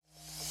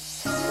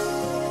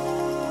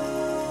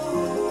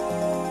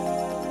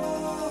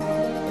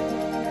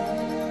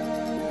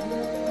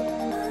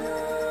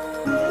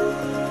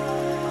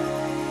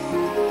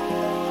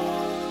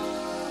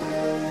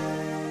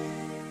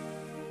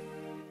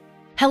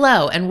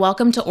Hello, and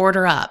welcome to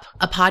Order Up,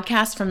 a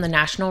podcast from the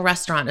National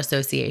Restaurant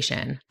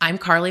Association. I'm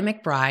Carly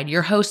McBride,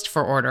 your host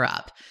for Order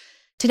Up.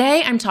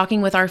 Today, I'm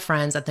talking with our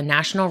friends at the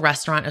National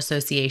Restaurant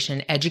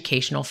Association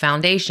Educational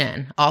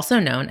Foundation, also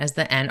known as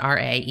the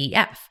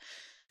NRAEF.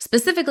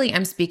 Specifically,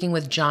 I'm speaking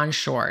with John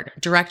Short,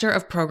 Director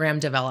of Program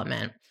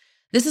Development.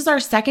 This is our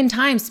second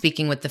time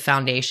speaking with the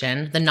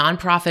foundation, the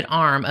nonprofit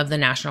arm of the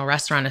National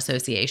Restaurant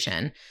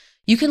Association.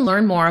 You can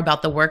learn more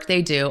about the work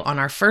they do on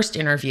our first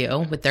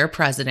interview with their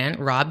president,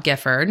 Rob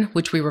Gifford,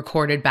 which we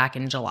recorded back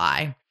in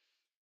July.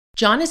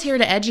 John is here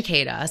to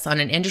educate us on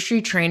an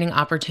industry training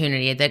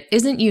opportunity that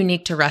isn't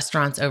unique to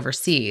restaurants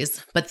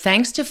overseas, but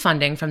thanks to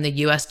funding from the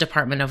U.S.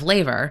 Department of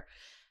Labor,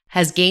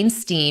 has gained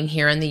steam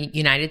here in the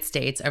United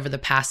States over the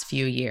past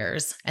few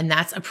years, and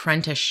that's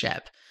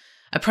apprenticeship.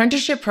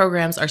 Apprenticeship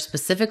programs are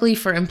specifically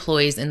for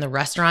employees in the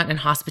restaurant and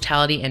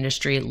hospitality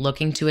industry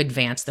looking to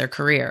advance their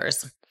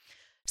careers.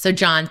 So,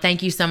 John,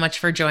 thank you so much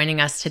for joining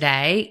us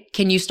today.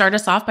 Can you start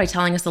us off by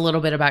telling us a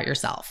little bit about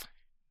yourself?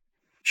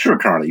 Sure,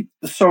 Carly.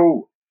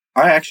 So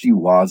I actually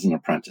was an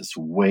apprentice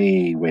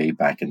way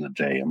back in the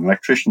day. I'm an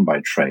electrician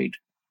by trade.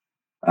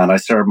 And I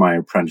started my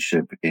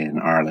apprenticeship in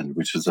Ireland,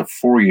 which is a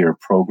 4-year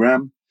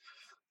program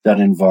that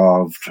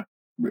involved,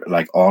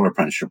 like all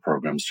apprenticeship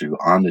programs do,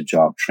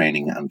 on-the-job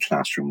training and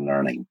classroom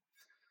learning.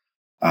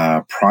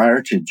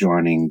 Prior to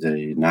joining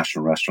the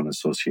National Restaurant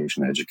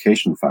Association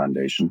Education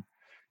Foundation,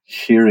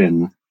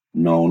 herein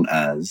known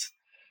as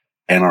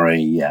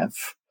NRAEF,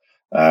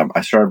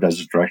 I served as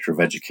a Director of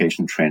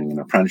Education Training and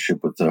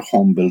Apprenticeship with the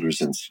Home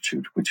Builders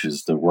Institute, which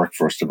is the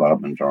workforce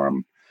development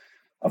arm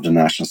of the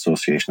National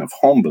Association of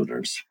Home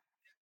Builders.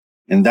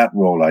 In that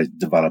role, I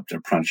developed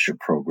apprenticeship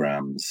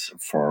programs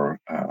for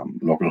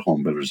local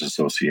home builders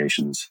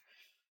associations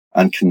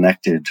and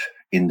connected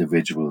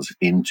individuals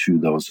into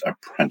those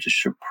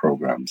apprenticeship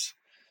programs.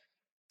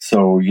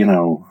 So,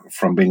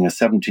 from being a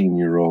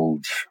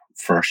 17-year-old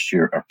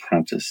first-year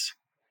apprentice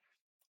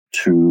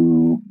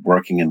to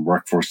working in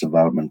workforce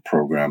development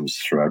programs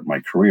throughout my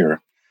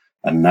career,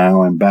 and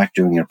now I'm back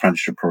doing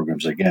apprenticeship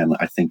programs again,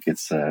 I think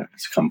it's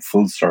come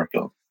full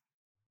circle.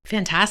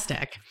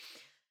 Fantastic.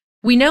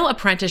 We know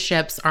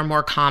apprenticeships are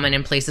more common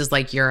in places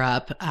like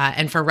Europe,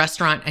 and for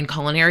restaurant and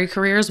culinary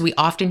careers, we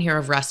often hear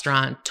of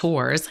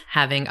restaurateurs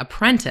having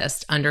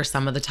apprenticed under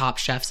some of the top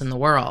chefs in the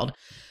world.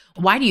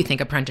 Why do you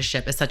think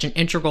apprenticeship is such an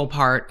integral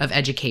part of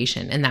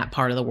education in that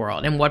part of the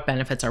world, and what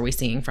benefits are we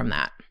seeing from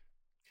that?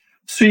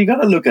 So you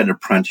got to look at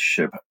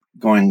apprenticeship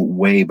going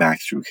way back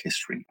through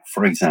history.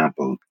 For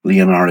example,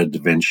 Leonardo da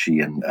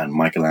Vinci and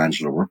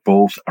Michelangelo were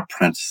both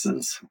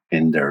apprentices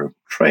in their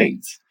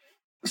trades.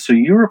 So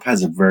Europe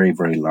has a very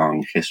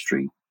long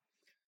history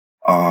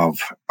of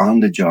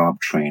on-the-job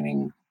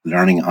training,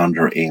 learning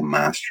under a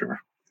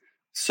master,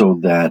 so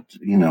that,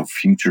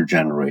 future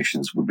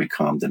generations would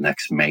become the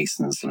next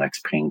masons, the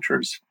next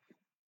painters,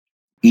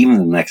 even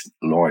the next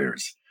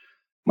lawyers.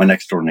 My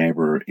next door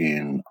neighbor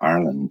in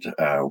Ireland,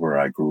 where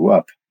I grew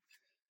up,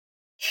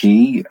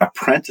 he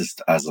apprenticed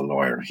as a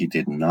lawyer. He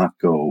did not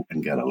go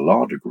and get a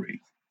law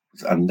degree.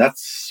 And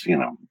that's,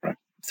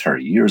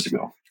 30 years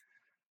ago.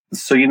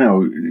 So,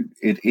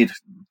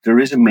 there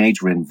is a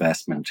major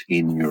investment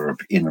in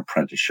Europe in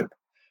apprenticeship.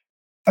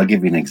 I'll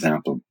give you an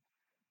example.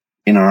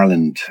 In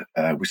Ireland,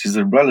 which is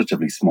a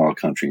relatively small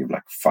country of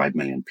like 5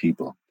 million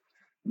people,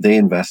 they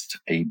invest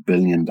 $1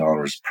 billion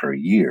per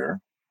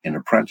year in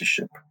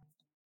apprenticeship.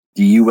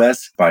 The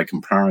US, by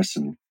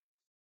comparison,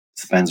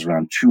 spends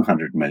around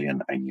 $200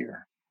 million a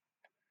year.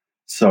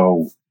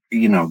 So,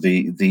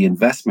 the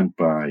investment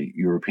by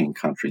European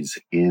countries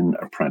in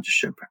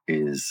apprenticeship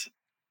is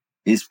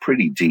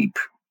pretty deep.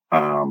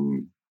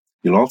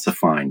 You'll also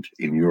find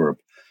in Europe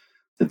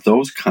that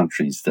those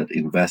countries that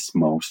invest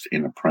most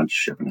in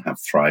apprenticeship and have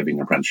thriving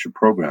apprenticeship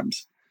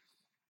programs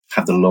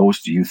have the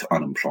lowest youth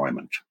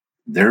unemployment.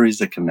 There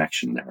is a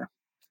connection there.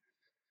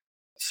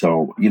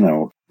 So,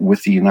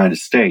 with the United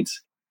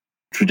States,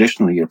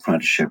 traditionally,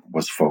 apprenticeship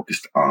was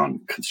focused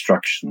on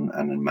construction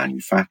and in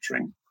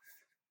manufacturing.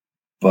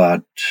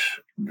 But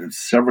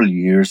several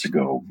years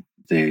ago,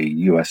 the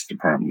U.S.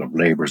 Department of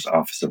Labor's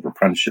Office of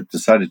Apprenticeship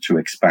decided to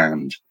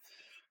expand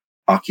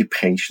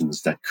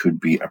occupations that could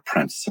be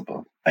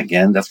apprenticeable.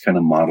 Again, that's kind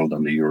of modeled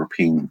on the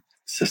European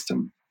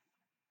system.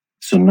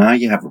 So now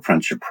you have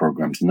apprenticeship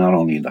programs not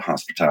only in the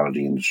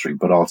hospitality industry,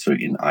 but also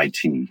in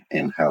IT,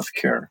 in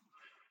healthcare,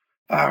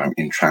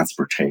 in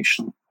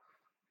transportation.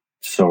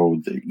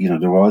 So,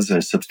 there was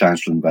a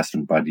substantial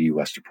investment by the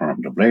U.S.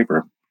 Department of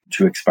Labor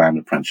to expand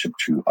apprenticeship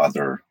to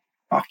other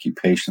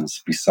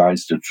occupations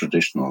besides the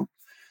traditional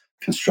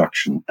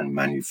construction and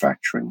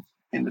manufacturing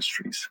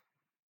industries.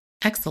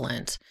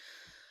 Excellent.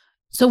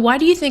 So why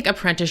do you think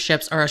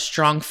apprenticeships are a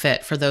strong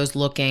fit for those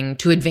looking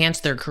to advance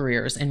their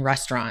careers in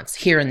restaurants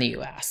here in the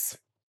U.S.?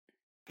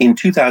 In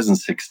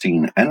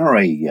 2016,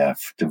 NRAEF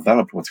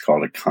developed what's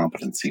called a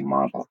competency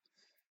model,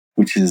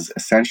 which is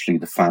essentially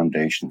the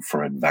foundation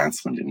for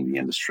advancement in the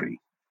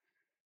industry.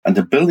 And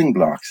the building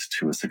blocks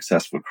to a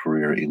successful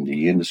career in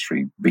the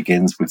industry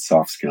begins with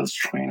soft skills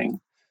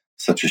training,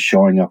 such as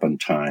showing up on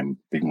time,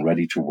 being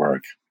ready to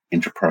work,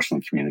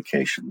 interpersonal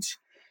communications,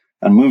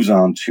 and moves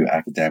on to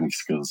academic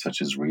skills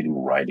such as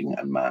reading, writing,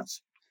 and math.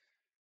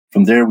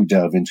 From there, we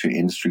delve into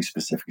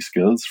industry-specific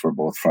skills for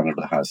both front of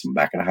the house and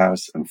back of the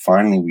house. And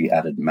finally, we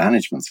added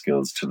management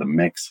skills to the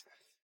mix,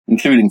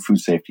 including food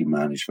safety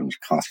management,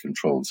 cost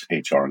controls,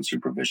 HR, and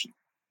supervision.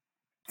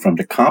 From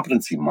the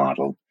competency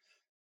model,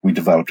 we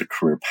developed a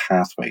career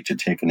pathway to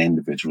take an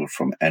individual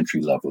from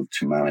entry level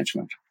to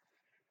management.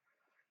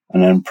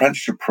 And an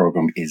apprenticeship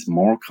program is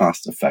more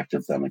cost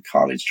effective than a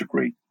college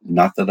degree.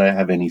 Not that I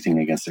have anything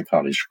against a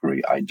college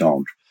degree, I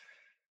don't.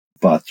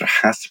 But there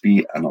has to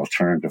be an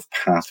alternative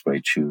pathway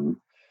to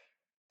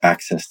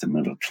access the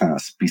middle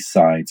class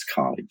besides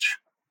college.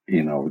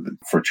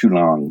 For too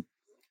long,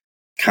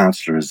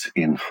 counselors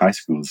in high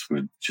schools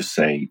would just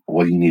say,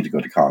 well, you need to go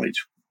to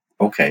college.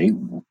 Okay,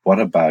 what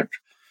about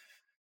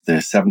the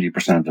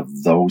 70%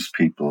 of those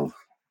people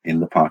in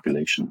the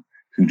population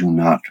who do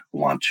not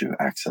want to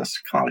access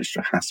college?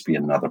 There has to be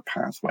another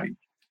pathway.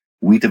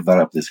 We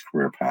developed this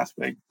career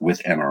pathway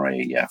with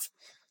NRAEF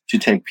to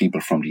take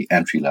people from the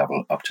entry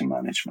level up to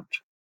management.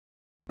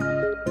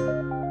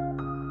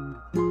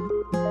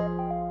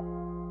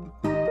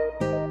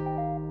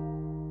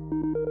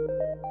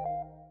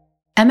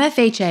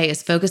 MFHA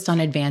is focused on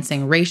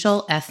advancing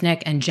racial,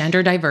 ethnic, and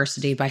gender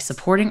diversity by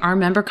supporting our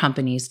member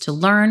companies to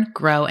learn,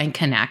 grow, and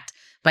connect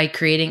by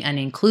creating an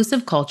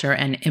inclusive culture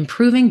and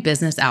improving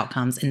business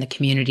outcomes in the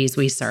communities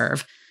we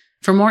serve.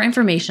 For more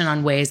information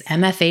on ways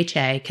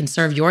MFHA can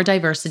serve your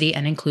diversity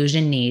and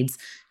inclusion needs,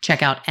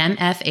 check out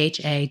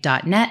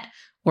mfha.net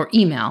or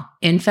email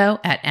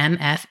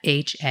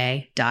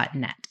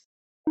info@mfha.net.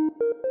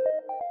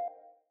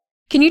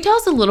 Can you tell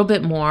us a little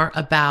bit more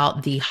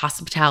about the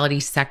hospitality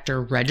sector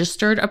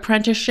registered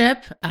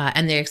apprenticeship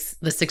and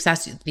the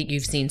success that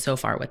you've seen so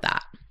far with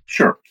that?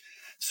 Sure.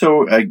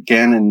 So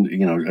again,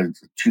 in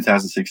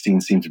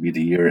 2016 seemed to be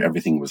the year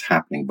everything was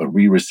happening, but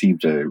we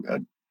received a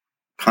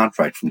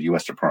contract from the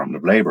U.S. Department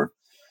of Labor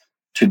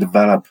to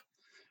develop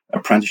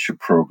apprenticeship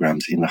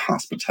programs in the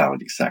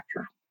hospitality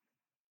sector.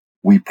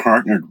 We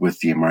partnered with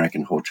the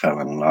American Hotel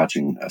and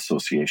Lodging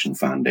Association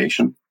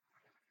Foundation,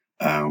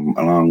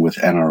 along with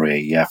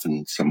NRAEF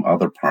and some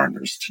other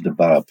partners, to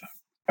develop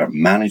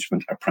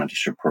management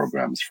apprenticeship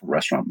programs for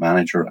restaurant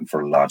manager and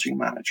for lodging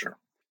manager.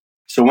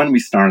 So when we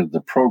started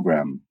the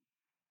program,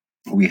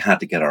 we had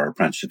to get our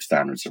apprenticeship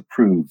standards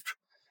approved.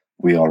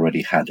 We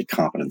already had the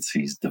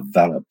competencies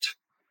developed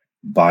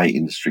by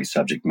industry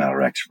subject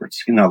matter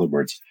experts. In other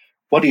words,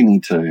 what do you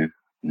need to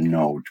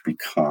know to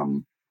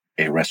become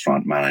a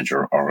restaurant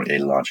manager or a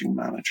lodging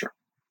manager?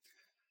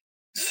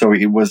 So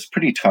it was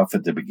pretty tough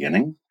at the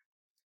beginning.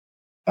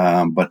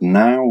 But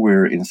now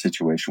we're in a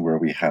situation where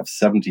we have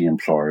 70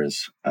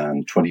 employers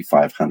and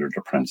 2,500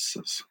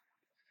 apprentices.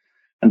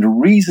 And the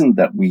reason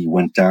that we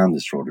went down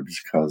this road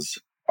is because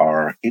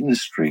our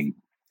industry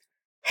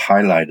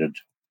highlighted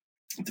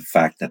the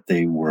fact that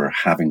they were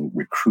having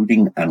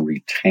recruiting and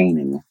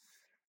retaining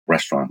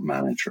restaurant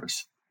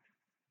managers.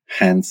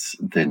 Hence,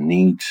 the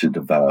need to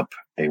develop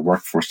a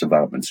workforce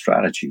development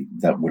strategy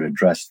that would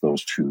address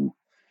those two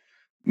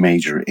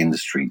major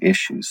industry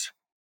issues.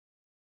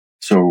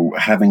 So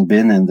having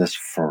been in this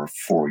for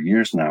 4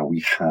 years now,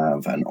 we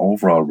have an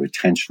overall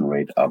retention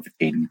rate of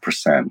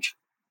 80%.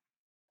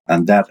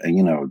 And that,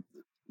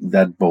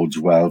 that bodes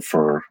well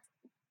for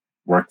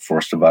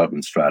workforce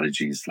development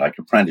strategies like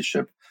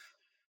apprenticeship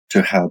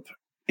to help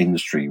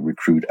industry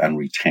recruit and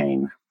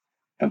retain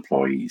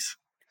employees.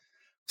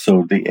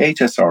 So the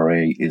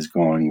HSRA is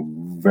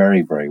going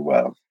very, very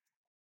well.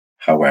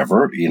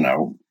 However,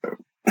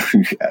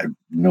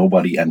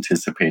 nobody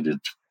anticipated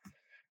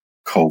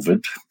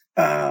COVID.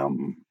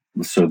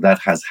 So that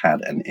has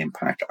had an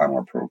impact on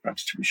our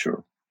programs, to be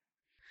sure.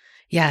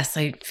 Yes,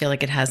 I feel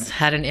like it has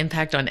had an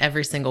impact on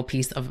every single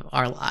piece of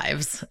our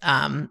lives.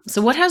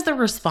 So what has the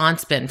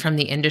response been from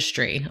the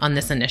industry on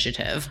this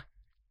initiative?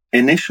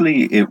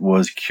 Initially, it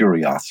was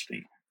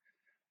curiosity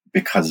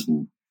because,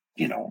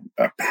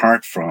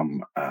 apart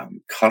from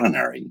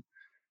culinary,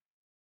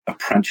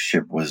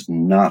 apprenticeship was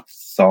not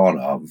thought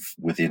of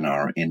within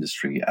our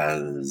industry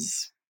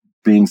as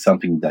being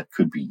something that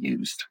could be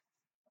used.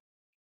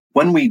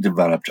 When we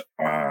developed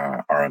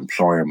our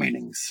employer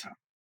meetings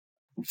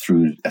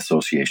through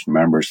association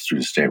members, through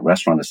the state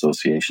restaurant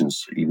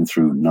associations, even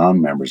through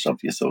non-members of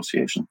the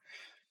association,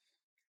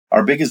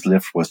 our biggest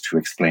lift was to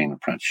explain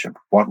apprenticeship.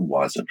 What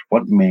was it?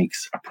 What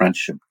makes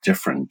apprenticeship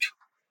different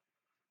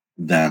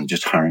than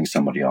just hiring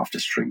somebody off the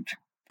street?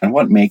 And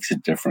what makes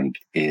it different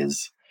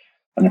is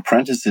an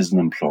apprentice is an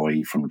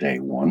employee from day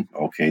one.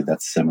 Okay,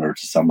 that's similar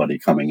to somebody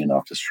coming in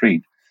off the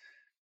street.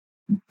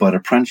 But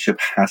apprenticeship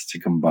has to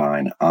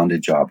combine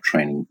on-the-job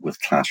training with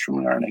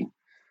classroom learning.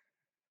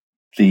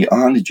 The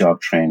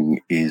on-the-job training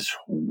is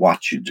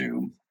what you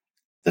do.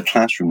 The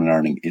classroom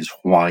learning is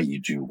why you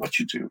do what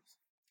you do.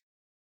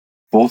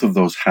 Both of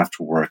those have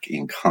to work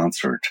in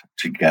concert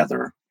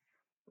together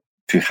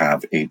to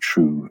have a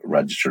true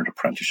registered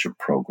apprenticeship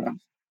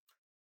program.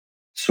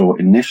 So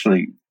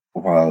initially,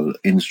 while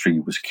industry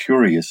was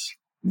curious,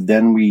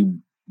 then we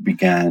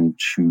began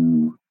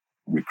to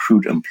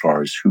recruit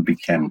employers who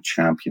became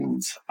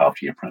champions of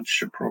the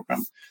apprenticeship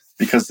program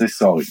because they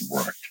saw it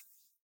worked.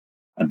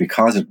 And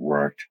because it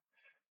worked,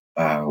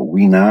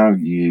 we now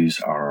use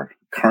our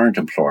current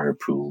employer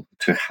pool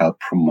to help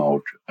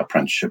promote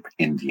apprenticeship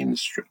in the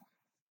industry.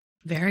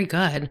 Very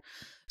good.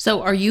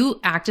 So are you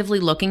actively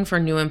looking for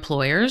new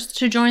employers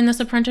to join this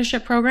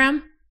apprenticeship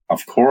program?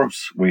 Of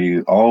course,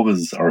 we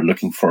always are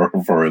looking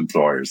for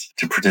employers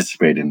to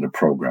participate in the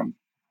program.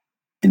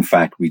 In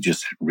fact, we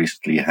just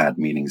recently had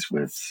meetings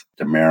with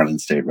the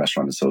Maryland State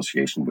Restaurant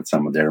Association with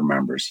some of their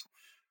members,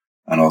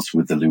 and also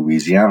with the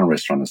Louisiana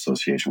Restaurant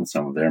Association with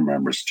some of their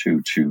members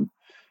too, to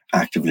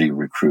actively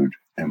recruit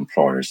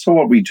employers. So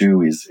what we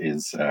do is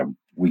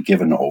we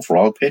give an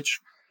overall pitch,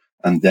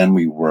 and then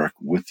we work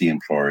with the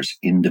employers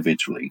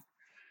individually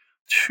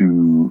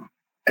to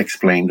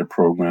explain the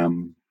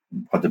program,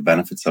 what the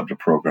benefits of the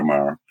program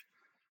are,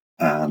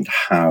 and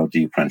how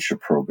the apprenticeship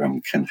program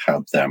can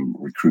help them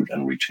recruit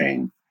and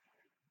retain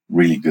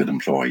really good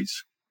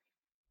employees.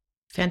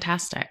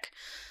 Fantastic.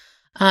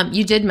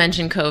 You did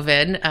mention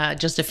COVID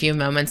just a few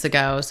moments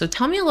ago. So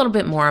tell me a little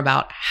bit more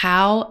about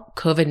how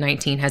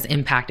COVID-19 has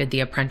impacted the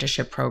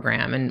apprenticeship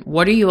program, and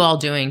what are you all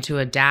doing to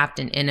adapt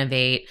and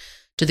innovate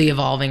to the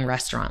evolving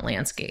restaurant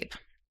landscape?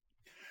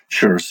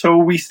 Sure. So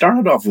we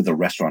started off with a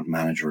restaurant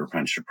manager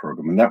apprenticeship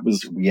program, and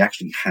we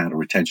actually had a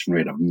retention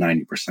rate of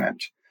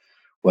 90%.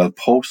 Well,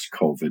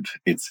 post-COVID,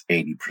 it's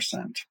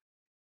 80%,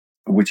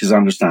 which is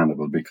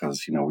understandable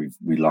because,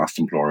 we lost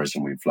employers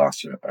and we've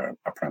lost our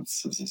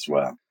apprentices as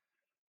well.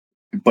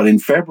 But in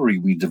February,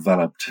 we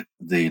developed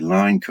the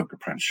Line Cook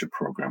Apprenticeship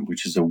Program,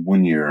 which is a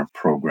 1-year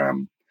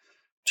program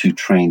to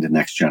train the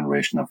next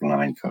generation of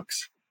line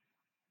cooks.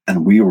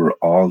 And we were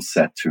all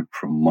set to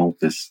promote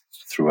this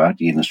throughout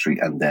the industry,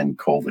 and then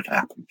COVID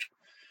happened.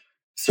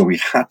 So we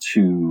had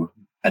to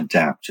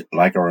adapt,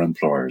 like our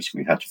employers.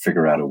 We had to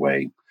figure out a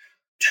way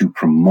to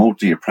promote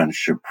the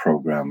apprenticeship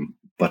program,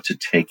 but to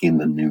take in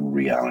the new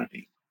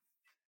reality.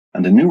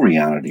 And the new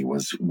reality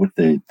was with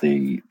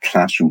the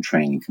classroom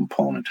training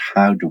component,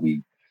 how do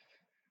we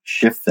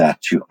shift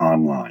that to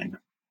online?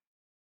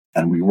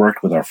 And we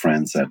worked with our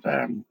friends at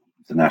the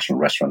National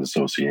Restaurant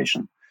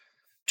Association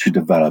to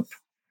develop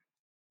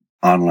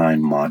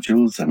online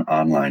modules and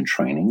online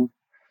training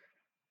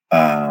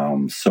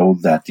so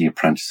that the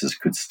apprentices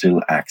could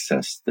still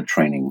access the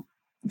training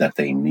that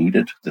they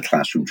needed, the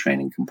classroom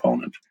training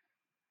component.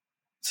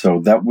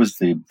 So that was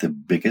the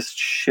biggest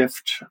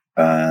shift,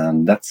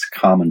 and that's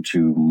common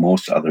to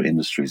most other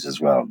industries as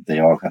well. They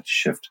all had to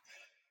shift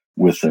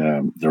with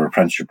their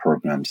apprenticeship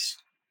programs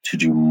to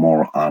do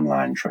more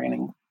online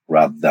training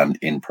rather than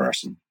in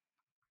person.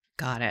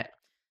 Got it.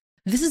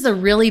 This is a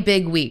really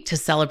big week to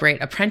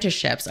celebrate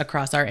apprenticeships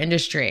across our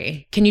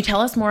industry. Can you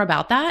tell us more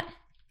about that?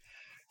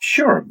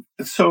 Sure.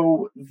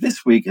 So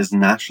this week is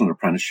National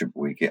Apprenticeship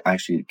Week. It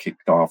actually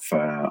kicked off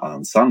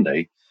on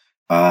Sunday,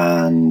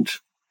 and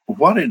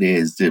what it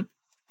is, the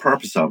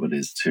purpose of it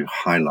is to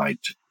highlight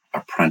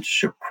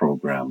apprenticeship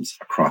programs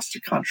across the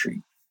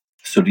country.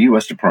 So the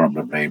U.S.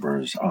 Department of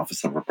Labor's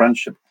Office of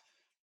Apprenticeship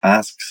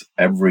asks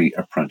every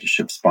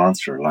apprenticeship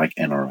sponsor like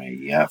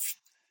NRAEF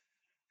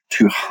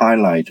to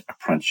highlight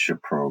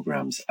apprenticeship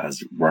programs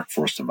as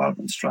workforce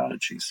development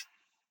strategies.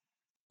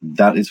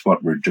 That is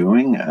what we're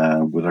doing.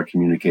 With our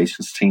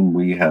communications team,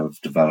 we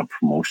have developed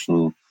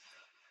promotional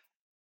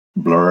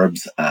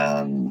blurbs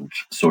and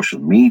social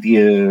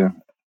media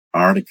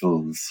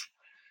articles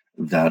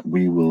that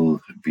we will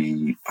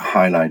be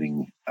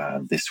highlighting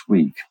this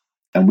week.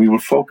 And we will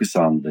focus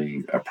on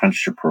the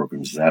apprenticeship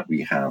programs that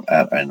we have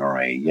at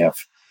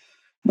NRAEF,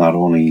 not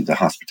only the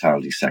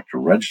hospitality sector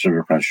registered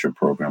apprenticeship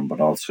program, but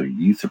also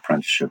youth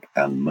apprenticeship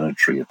and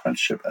military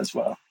apprenticeship as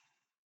well.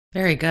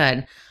 Very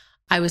good.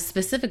 I was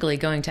specifically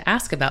going to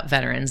ask about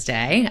Veterans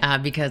Day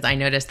because I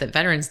noticed that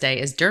Veterans Day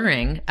is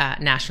during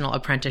National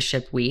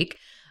Apprenticeship Week.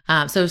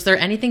 So is there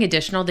anything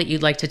additional that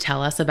you'd like to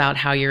tell us about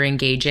how you're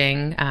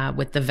engaging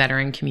with the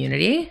veteran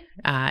community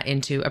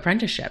into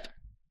apprenticeship?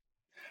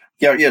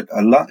 Yeah,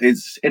 a lot.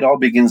 It all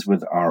begins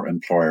with our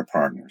employer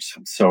partners.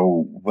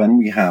 So when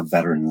we have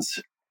veterans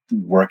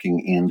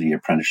working in the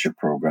apprenticeship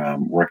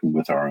program, working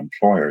with our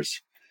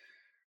employers,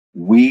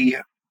 we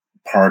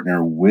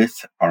partner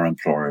with our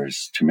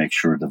employers to make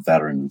sure the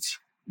veterans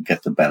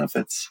get the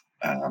benefits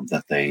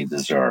that they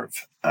deserve.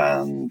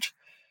 And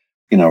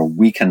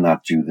we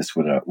cannot do this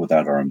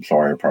without our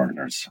employer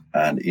partners.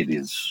 And it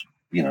is,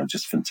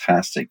 just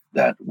fantastic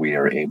that we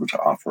are able to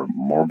offer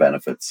more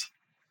benefits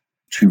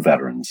to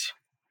veterans,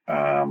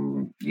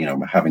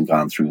 having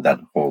gone through that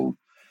whole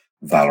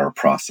Valor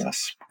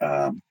process.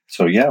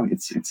 So yeah,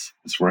 it's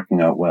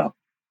working out well.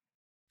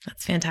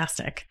 That's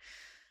fantastic.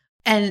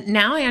 And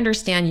now I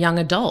understand young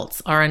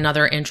adults are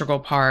another integral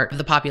part of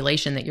the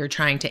population that you're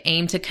trying to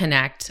aim to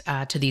connect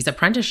to these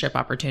apprenticeship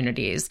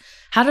opportunities.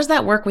 How does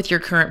that work with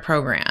your current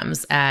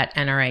programs at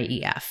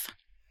NRAEF?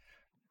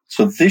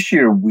 So this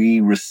year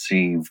we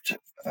received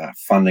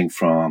funding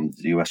from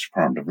the U.S.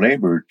 Department of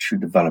Labor to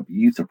develop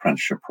youth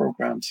apprenticeship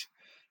programs.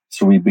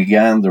 So we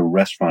began the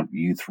Restaurant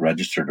Youth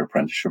Registered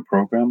Apprenticeship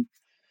Program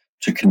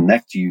to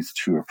connect youth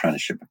to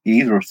apprenticeship,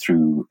 either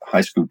through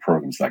high school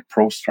programs like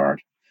ProStart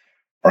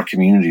or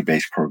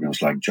community-based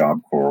programs like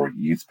Job Corps,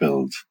 Youth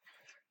Build,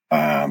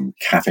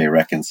 Cafe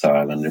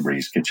Reconcile, and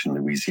Liberty's Kitchen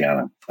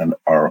Louisiana, and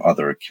our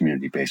other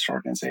community-based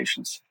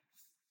organizations.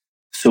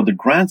 So the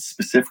grant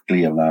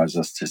specifically allows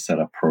us to set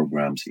up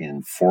programs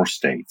in 4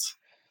 states: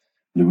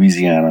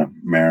 Louisiana,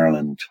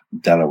 Maryland,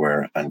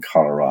 Delaware, and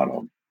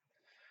Colorado.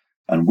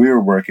 And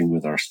we're working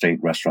with our state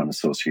restaurant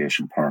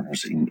association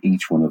partners in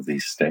each one of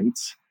these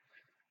states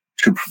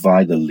to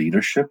provide the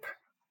leadership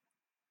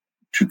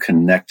to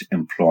connect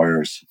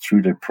employers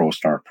through the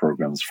ProStart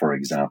programs, for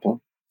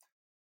example,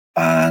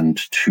 and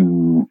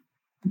to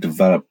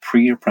develop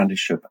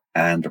pre-apprenticeship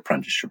and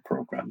apprenticeship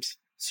programs.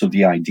 So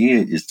the idea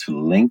is to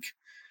link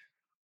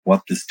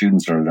what the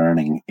students are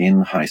learning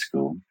in high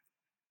school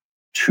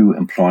to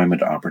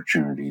employment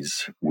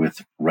opportunities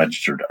with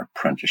registered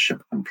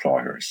apprenticeship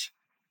employers,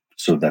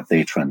 so that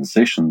they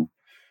transition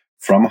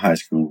from high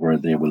school, where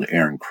they will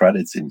earn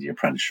credits in the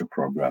apprenticeship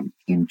program,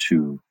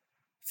 into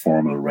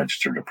formal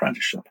registered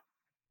apprenticeship.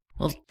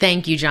 Well,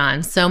 thank you,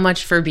 John, so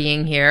much for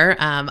being here.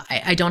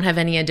 I don't have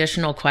any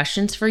additional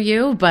questions for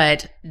you,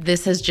 but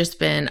this has just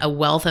been a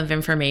wealth of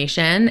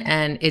information,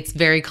 and it's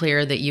very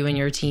clear that you and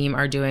your team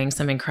are doing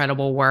some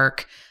incredible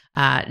work,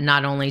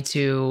 not only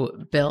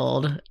to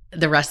build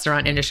the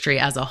restaurant industry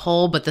as a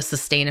whole, but the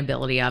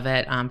sustainability of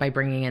it by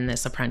bringing in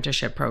this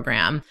apprenticeship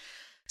program.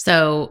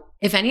 So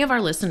if any of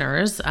our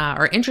listeners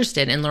are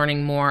interested in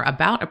learning more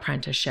about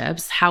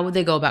apprenticeships, how would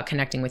they go about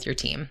connecting with your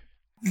team?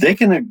 They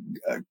can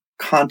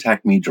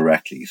contact me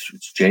directly.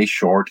 It's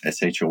jshort,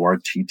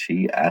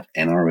 SHORTT, at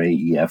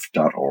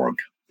nraef.org.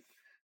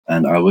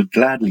 And I would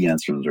gladly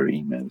answer their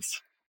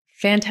emails.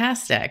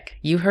 Fantastic.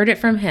 You heard it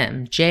from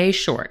him, Jay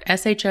Short,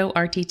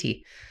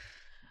 SHORTT.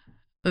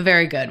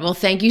 Very good. Well,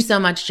 thank you so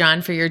much,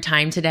 John, for your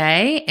time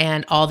today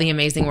and all the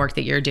amazing work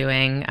that you're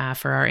doing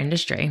for our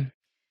industry.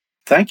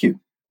 Thank you.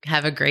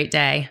 Have a great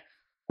day.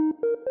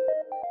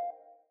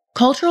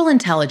 Cultural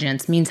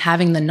intelligence means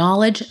having the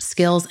knowledge,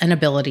 skills, and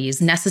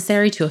abilities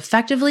necessary to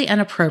effectively and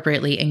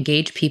appropriately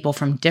engage people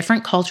from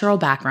different cultural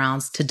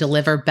backgrounds to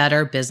deliver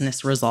better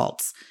business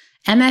results.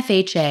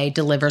 MFHA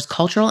delivers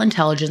cultural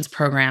intelligence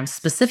programs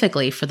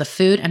specifically for the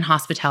food and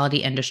hospitality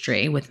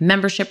industry with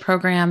membership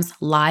programs,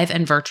 live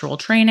and virtual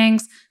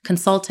trainings,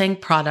 consulting,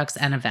 products,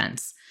 and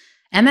events.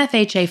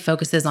 MFHA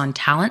focuses on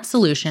talent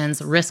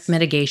solutions, risk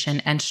mitigation,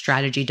 and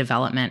strategy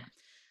development.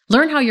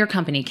 Learn how your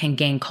company can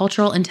gain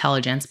cultural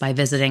intelligence by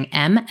visiting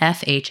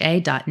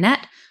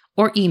mfha.net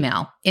or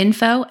email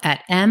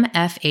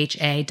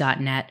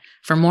info@mfha.net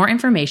for more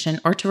information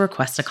or to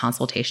request a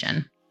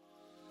consultation.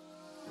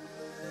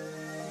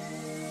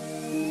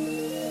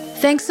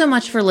 Thanks so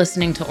much for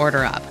listening to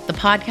Order Up, the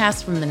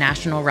podcast from the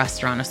National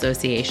Restaurant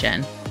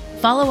Association.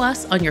 Follow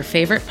us on your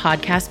favorite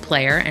podcast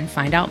player and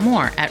find out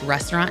more at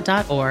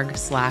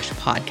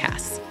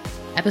restaurant.org/podcasts.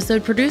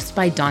 Episode produced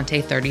by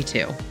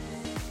Dante32.